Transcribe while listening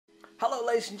Hello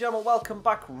ladies and gentlemen, welcome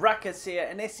back, Raccas here,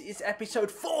 and this is episode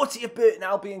 40 of Burton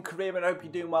Albion career, and I hope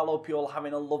you're doing well. I hope you're all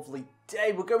having a lovely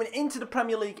day. We're going into the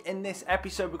Premier League in this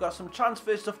episode. We've got some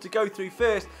transfer stuff to go through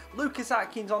first. Lucas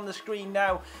Atkins on the screen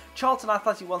now. Charlton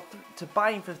Athletic want to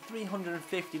buy him for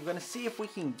 350. We're going to see if we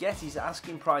can get his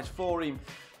asking price for him,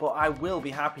 but I will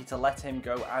be happy to let him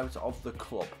go out of the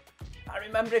club. And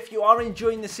remember, if you are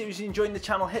enjoying the series, enjoying the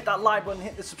channel, hit that like button,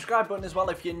 hit the subscribe button as well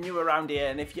if you're new around here.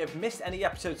 And if you've missed any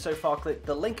episodes so far, click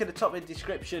the link at the top of the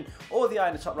description or the eye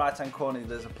in the top right hand corner.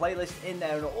 There's a playlist in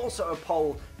there and also a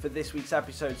poll for this week's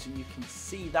episode, so you can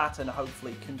see that and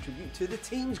hopefully contribute to the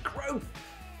team's growth.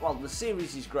 Well, the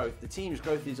series' growth, the team's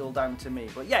growth is all down to me.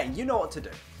 But yeah, you know what to do.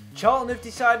 Charlton have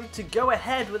decided to go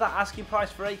ahead with that asking price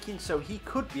for Atkins, so he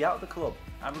could be out of the club.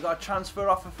 And we've got a transfer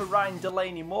offer for Ryan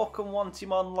Delaney. Morecambe want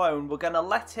him on loan. We're going to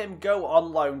let him go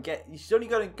on loan. He's only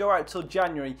going to go out till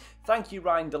January. Thank you,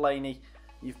 Ryan Delaney.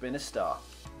 You've been a star.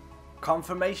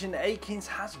 Confirmation that Atkins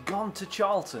has gone to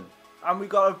Charlton. And we've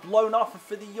got a loan offer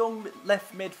for the young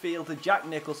left midfielder Jack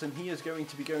Nicholson. He is going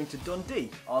to be going to Dundee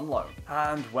on loan.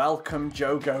 And welcome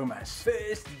Joe Gomez.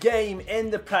 First game in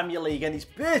the Premier League, and it's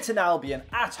Burton Albion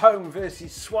at home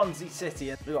versus Swansea City.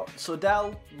 And we've got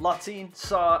Sordell, Latin,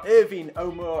 Sarr, Irvine,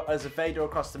 Omar, Azevedo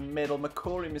across the middle,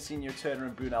 McCory, Messinho, Turner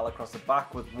and Brunel across the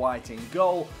back with White in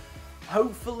goal.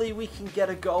 Hopefully we can get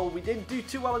a goal. We didn't do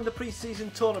too well in the pre-season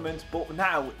tournament, but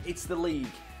now it's the league.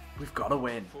 We've got to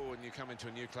win.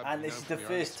 And this is the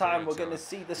first time we're going to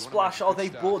see the splash. Oh, they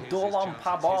bought Dorlan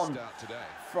Pabon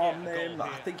from, I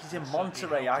think he's in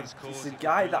Monterey. He's a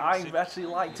guy that I actually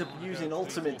like to use in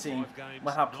Ultimate Team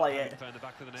when I play it.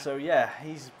 So yeah,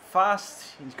 he's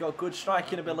fast, he's got good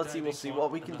striking ability. We'll see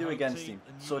what we can do against him.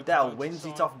 Sordell wins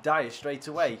it off Dyer straight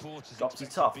away. Drops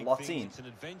it off, Latin.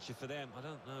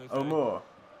 Omar.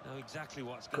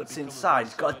 Cuts inside,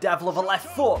 he's got a devil of a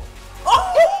left foot.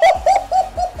 Oh!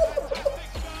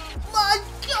 My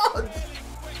God!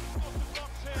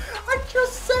 I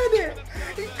just said it!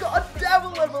 He's got a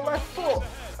devil of a left foot!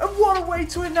 And what a way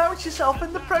to announce yourself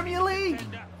in the Premier League!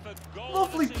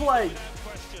 Lovely play!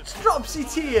 Drops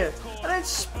it here and then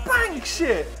spanks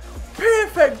it!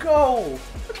 Perfect goal!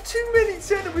 2 minutes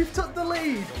in and we've took the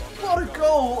lead! What a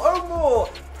goal! Omar!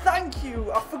 Thank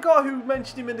you! I forgot who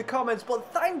mentioned him in the comments,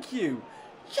 but thank you!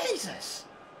 Jesus!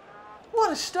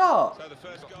 What a start! So the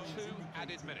first goal, 2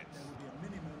 added minutes.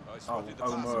 Oh,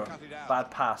 Omar.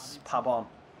 Bad pass. Pabon.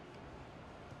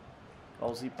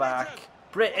 Rolls it back.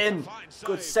 Britton.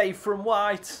 Good save from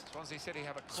White.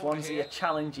 Swansea are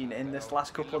challenging in this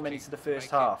last couple of minutes of the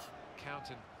first half.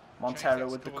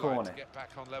 Montero with the corner.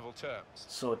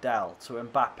 Sordell to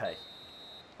Mbappe.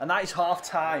 And that is half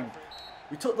time.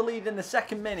 We took the lead in the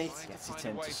second minute. Gets it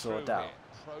into Sordell.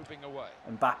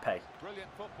 Mbappe.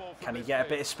 Can he get a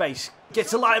bit of space?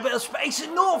 Gets a little bit of space,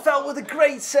 and Norfeld with a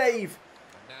great save.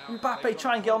 Mbappe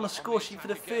trying to get on the score sheet for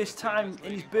the first time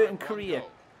in his Burton career.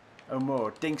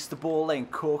 Omar dinks the ball in.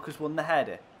 Corker's won the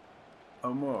header.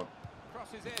 Omar.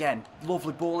 Again,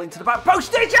 lovely ball into the back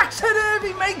post. Jackson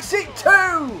Irving makes it 2.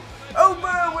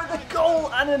 Omar with a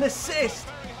goal and an assist.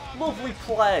 Lovely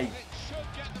play.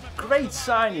 Great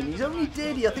signing. He's only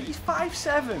dirty. I think he's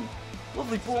 5'7".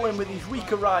 Lovely ball in with his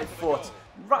weaker right foot.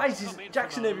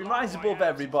 Jackson Irving rises above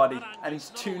everybody, and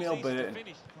it's 2-0 Burton.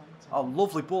 Oh,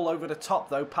 lovely ball over the top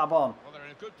though, Pabon.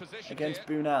 Against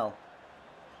Brunel.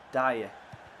 Dyer.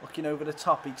 Looking over the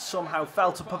top, he somehow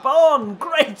fell to Pabon.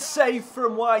 Great save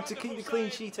from White to keep the clean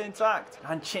sheet intact.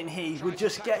 And Chin Hee would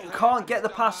just can't get the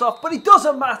pass off, but it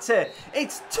doesn't matter.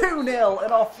 It's 2-0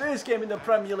 in our first game in the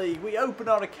Premier League. We open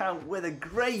our account with a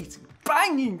great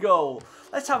banging goal.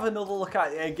 Let's have another look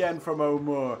at it again from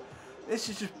Omar. This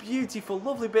is just beautiful,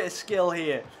 lovely bit of skill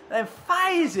here. And then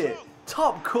fires it,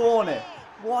 top corner.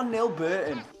 1-0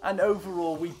 Burton, and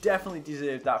overall we definitely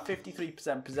deserved that.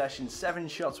 53% possession, 7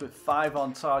 shots with 5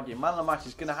 on target. Man of the match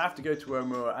is going to have to go to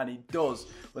Omar, and he does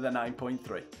with a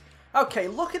 9.3. Okay,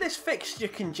 look at this fixture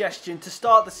congestion to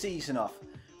start the season off.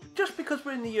 Just because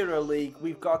we're in the Euro League,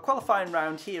 we've got a qualifying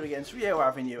round here against Rio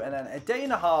Avenue, and then a day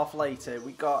and a half later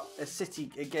we got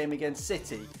a game against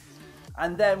City.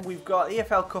 And then we've got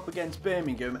EFL Cup against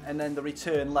Birmingham, and then the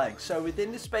return leg. So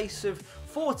within the space of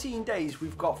 14 days,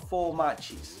 we've got 4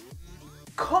 matches.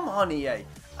 Come on, EA.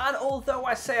 And although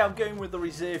I say I'm going with the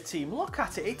reserve team, look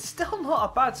at it. It's still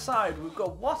not a bad side. We've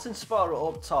got Watt and Sparrow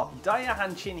up top. Dyer,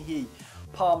 Han, Chin Hee,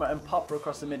 Palmer and Popper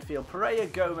across the midfield. Pereira,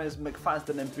 Gomez,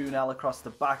 McFadden and Brunel across the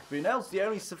back. Brunel's the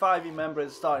only surviving member of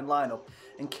the starting lineup.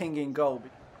 And King in goal.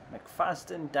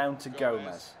 McFadden down to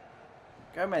Gomez.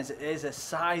 Gomez is a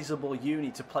sizable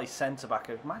unit to play centre-back.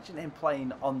 Imagine him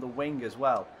playing on the wing as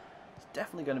well. It's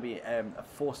definitely going to be a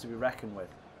force to be reckoned with.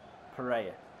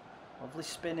 Pereira. Lovely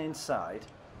spin inside.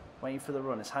 Waiting for the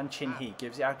runners. Han Chin Hee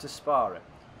gives it out to Sparrow.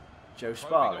 Joe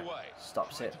Sparrow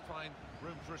stops it.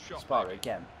 Sparrow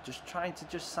again. Just trying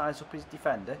to size up his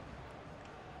defender.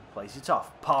 Plays it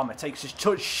off. Palmer takes his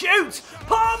touch. Shoot!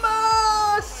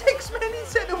 Palmer! 6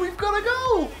 minutes in and we've got a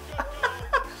goal!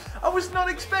 I was not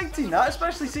expecting that,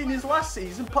 especially seeing his last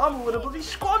season. Palmer would have bloody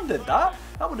squandered that.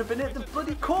 That would have been at the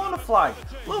bloody corner flag.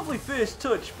 Lovely first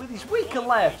touch with his weaker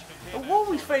left. And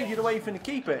always faded away from the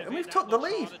keeper. And we've took the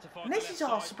lead. And this is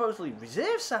our supposedly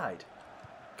reserve side.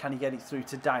 Can he get it through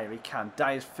to Dyer? He can.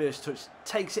 Dyer's first touch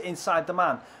takes it inside the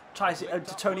man. Tries it out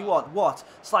to Tony Watt. Watt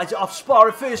slides it off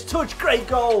Sparrow. First touch. Great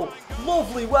goal.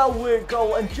 Lovely, well-worked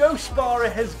goal. And Joe Sparrow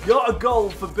has got a goal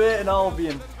for Burton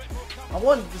Albion. I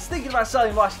was thinking about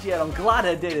selling him last year. I'm glad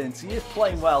I didn't. He is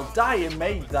playing well. Dyer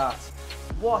made that.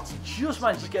 Watt just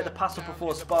managed to get the pass up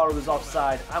before Sparrow was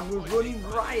offside. And we're running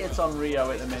riot on Rio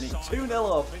at the minute.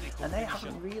 2-0 up. And they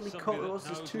haven't really cut us.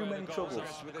 There's too many troubles.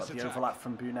 Got the overlap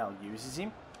from Brunel. Uses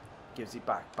him. Gives it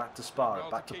back. Back to Sparrow.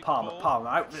 Back to Palmer. Palmer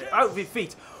out of his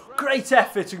feet. Great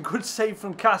effort and good save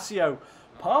from Cassio.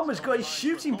 Palmer's got his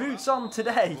shooting boots on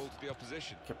today.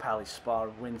 Capelli.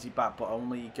 Sparrow wins it back, but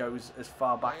only goes as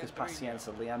far back as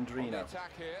Pacienza. Leandrino.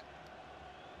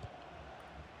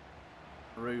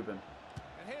 Ruben.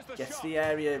 Gets the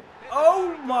area.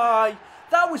 Oh my!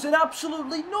 That was an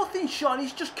absolutely nothing shot.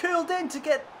 He's just curled in to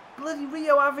get bloody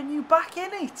Rio Avenue back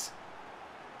in it.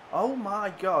 Oh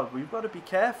my God, we've got to be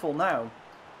careful now.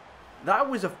 That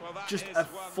was just a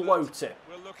floater.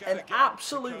 An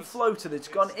absolute floater that's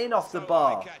gone in off the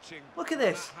bar. Look at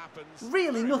this.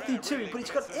 Really nothing to it, but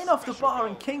it's gone in off the bar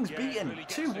and King's beaten.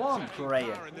 2-1.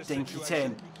 Correa. Dink it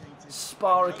in.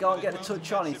 Sparrow can't get a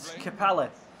touch on it. Capella.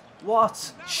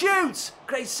 What? Shoots!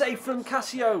 Great save from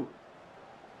Cassio.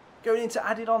 Going into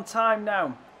added on time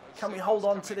now. Can we hold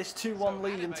on to this 2-1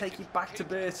 lead and take it back to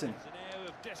Burton?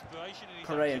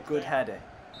 Correa, good header.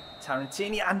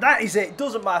 Tarantini, and that is it.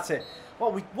 Doesn't matter.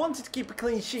 Well, we wanted to keep a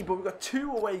clean sheet, but we've got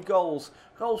 2 away goals.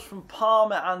 Goals from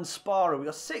Palmer and Sparrow. We've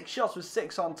got 6 shots with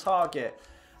 6 on target.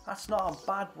 That's not a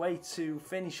bad way to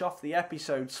finish off the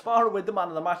episode. Sparrow with the man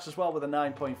of the match as well with a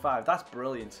 9.5. That's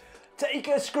brilliant. Take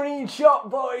a screenshot,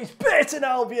 boys. Burton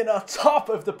Albion are top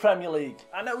of the Premier League.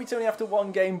 I know it's only after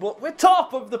 1 game, but we're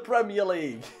top of the Premier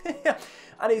League.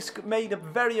 And it's made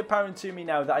very apparent to me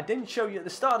now that I didn't show you at the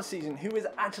start of the season who is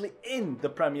actually in the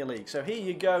Premier League. So here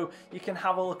you go. You can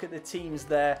have a look at the teams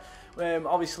there.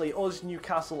 Obviously, us,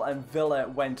 Newcastle and Villa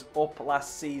went up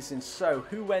last season. So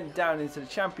who went down into the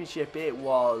Championship? It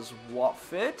was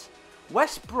Watford,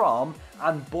 West Brom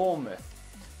and Bournemouth.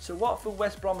 So Watford,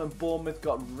 West Brom and Bournemouth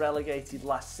got relegated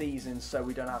last season, so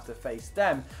we don't have to face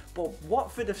them. But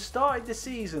Watford have started the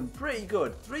season pretty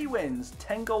good. 3 wins,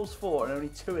 10 goals for and only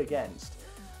 2 against.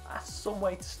 That's some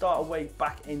way to start a way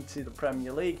back into the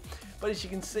Premier League. But as you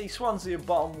can see, Swansea are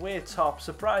bottom, we're top.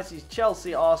 Surprises,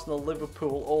 Chelsea, Arsenal,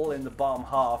 Liverpool all in the bottom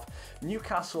half.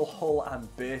 Newcastle, Hull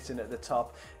and Burton at the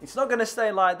top. It's not going to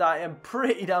stay like that. I'm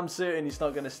pretty damn certain it's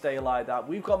not going to stay like that.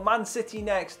 We've got Man City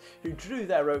next, who drew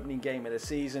their opening game of the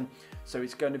season. So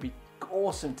it's going to be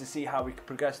awesome to see how we can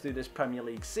progress through this Premier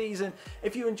League season.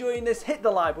 If you're enjoying this, hit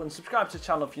the like button, subscribe to the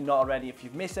channel if you're not already. If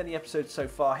you've missed any episodes so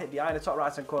far, hit the eye in the top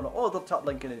right hand corner or the top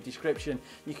link in the description.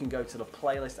 You can go to the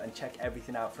playlist and check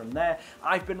everything out from there.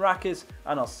 I've been Raccas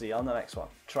and I'll see you on the next one.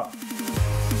 Try.